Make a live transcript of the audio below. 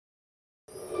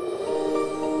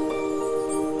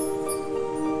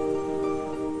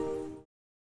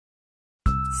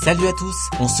Salut à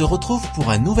tous, on se retrouve pour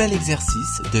un nouvel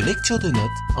exercice de lecture de notes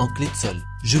en clé de sol.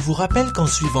 Je vous rappelle qu'en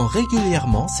suivant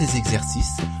régulièrement ces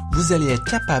exercices, vous allez être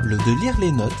capable de lire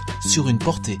les notes sur une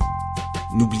portée.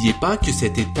 N'oubliez pas que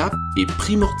cette étape est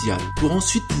primordiale pour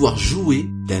ensuite pouvoir jouer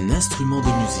d'un instrument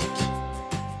de musique.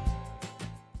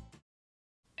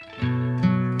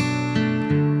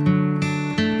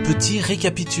 Petit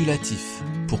récapitulatif.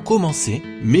 Pour commencer,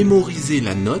 mémorisez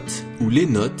la note ou les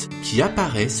notes qui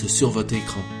apparaissent sur votre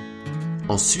écran.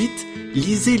 Ensuite,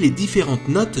 lisez les différentes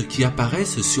notes qui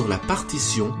apparaissent sur la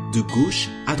partition de gauche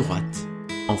à droite.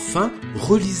 Enfin,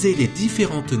 relisez les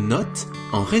différentes notes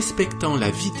en respectant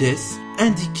la vitesse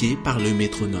indiquée par le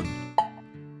métronome.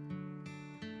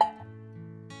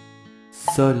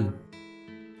 Sol,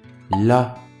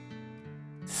 La,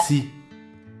 Si,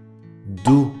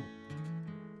 Do,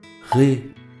 Ré,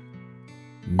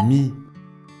 Mi,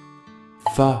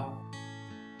 Fa,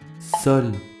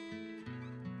 Sol.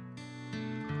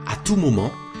 À tout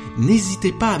moment,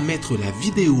 n'hésitez pas à mettre la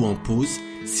vidéo en pause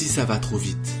si ça va trop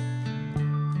vite.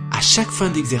 À chaque fin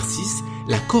d'exercice,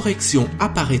 la correction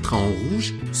apparaîtra en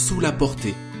rouge sous la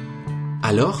portée.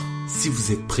 Alors, si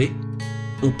vous êtes prêts,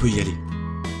 on peut y aller.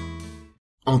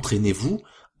 Entraînez-vous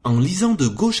en lisant de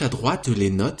gauche à droite les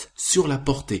notes sur la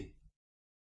portée.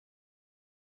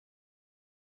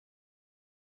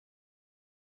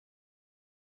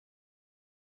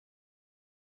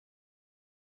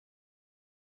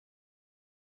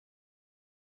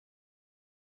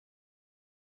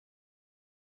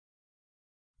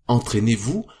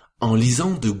 Entraînez-vous en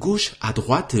lisant de gauche à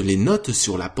droite les notes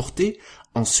sur la portée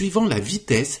en suivant la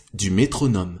vitesse du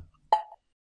métronome.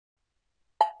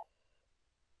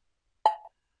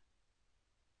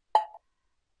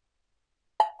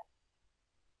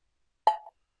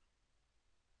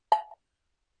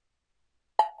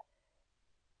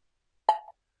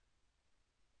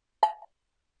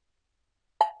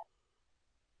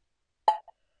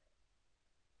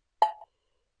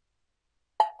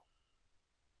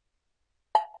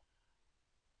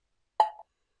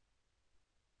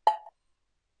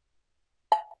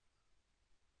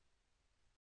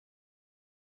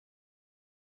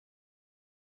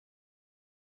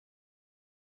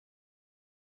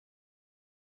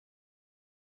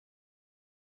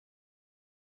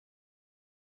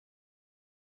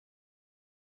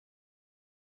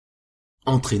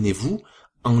 Entraînez-vous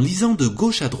en lisant de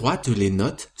gauche à droite les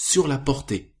notes sur la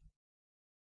portée.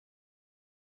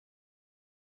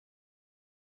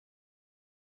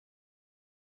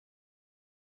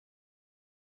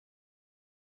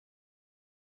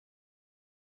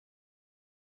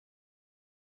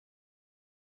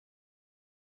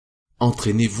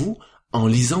 Entraînez-vous en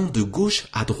lisant de gauche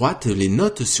à droite les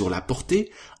notes sur la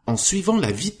portée en suivant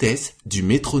la vitesse du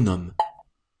métronome.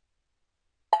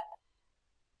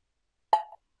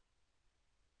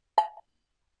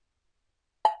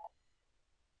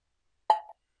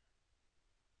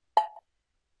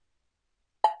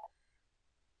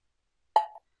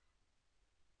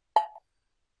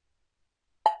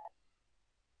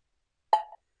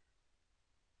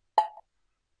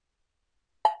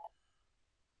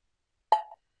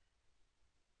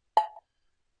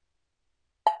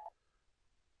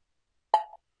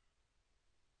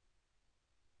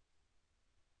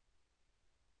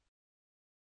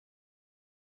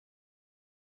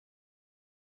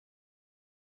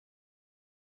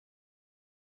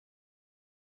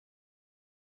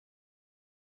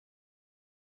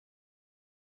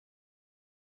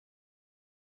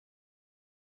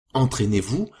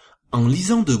 Entraînez-vous en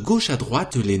lisant de gauche à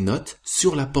droite les notes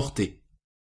sur la portée.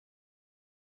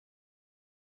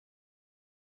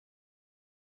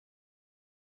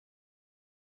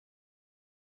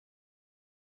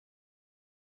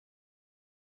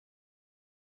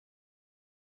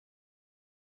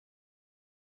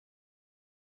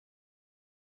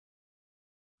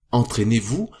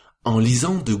 Entraînez-vous en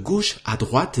lisant de gauche à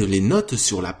droite les notes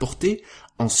sur la portée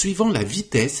en suivant la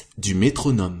vitesse du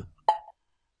métronome.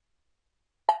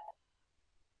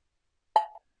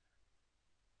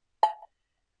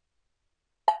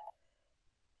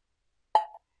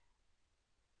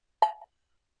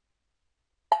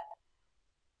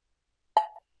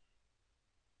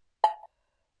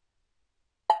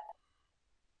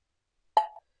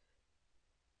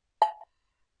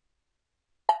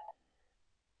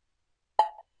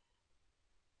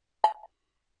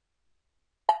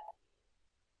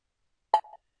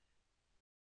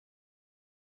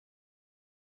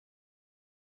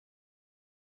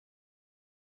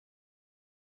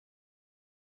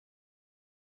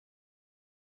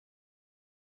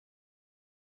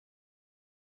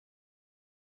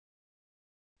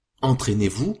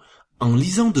 Entraînez-vous en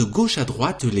lisant de gauche à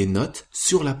droite les notes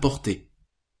sur la portée.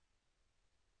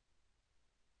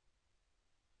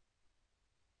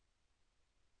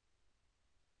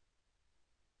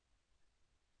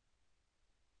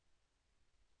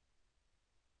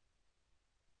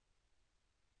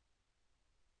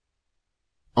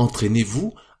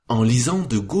 Entraînez-vous en lisant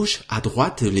de gauche à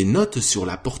droite les notes sur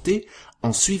la portée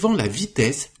en suivant la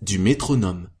vitesse du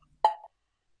métronome.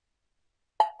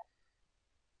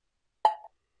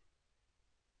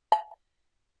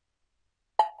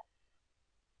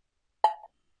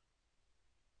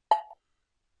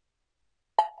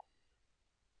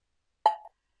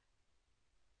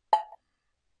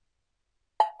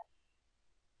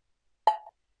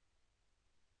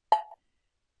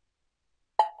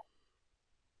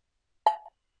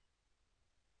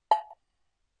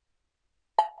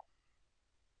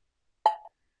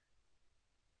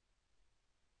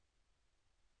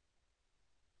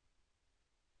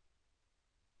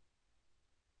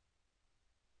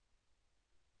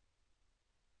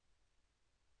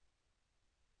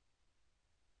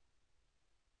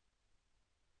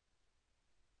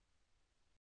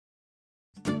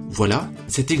 Voilà,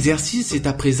 cet exercice est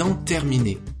à présent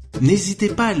terminé. N'hésitez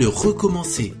pas à le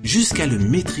recommencer jusqu'à le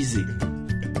maîtriser.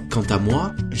 Quant à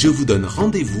moi, je vous donne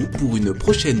rendez-vous pour une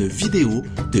prochaine vidéo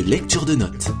de lecture de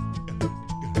notes.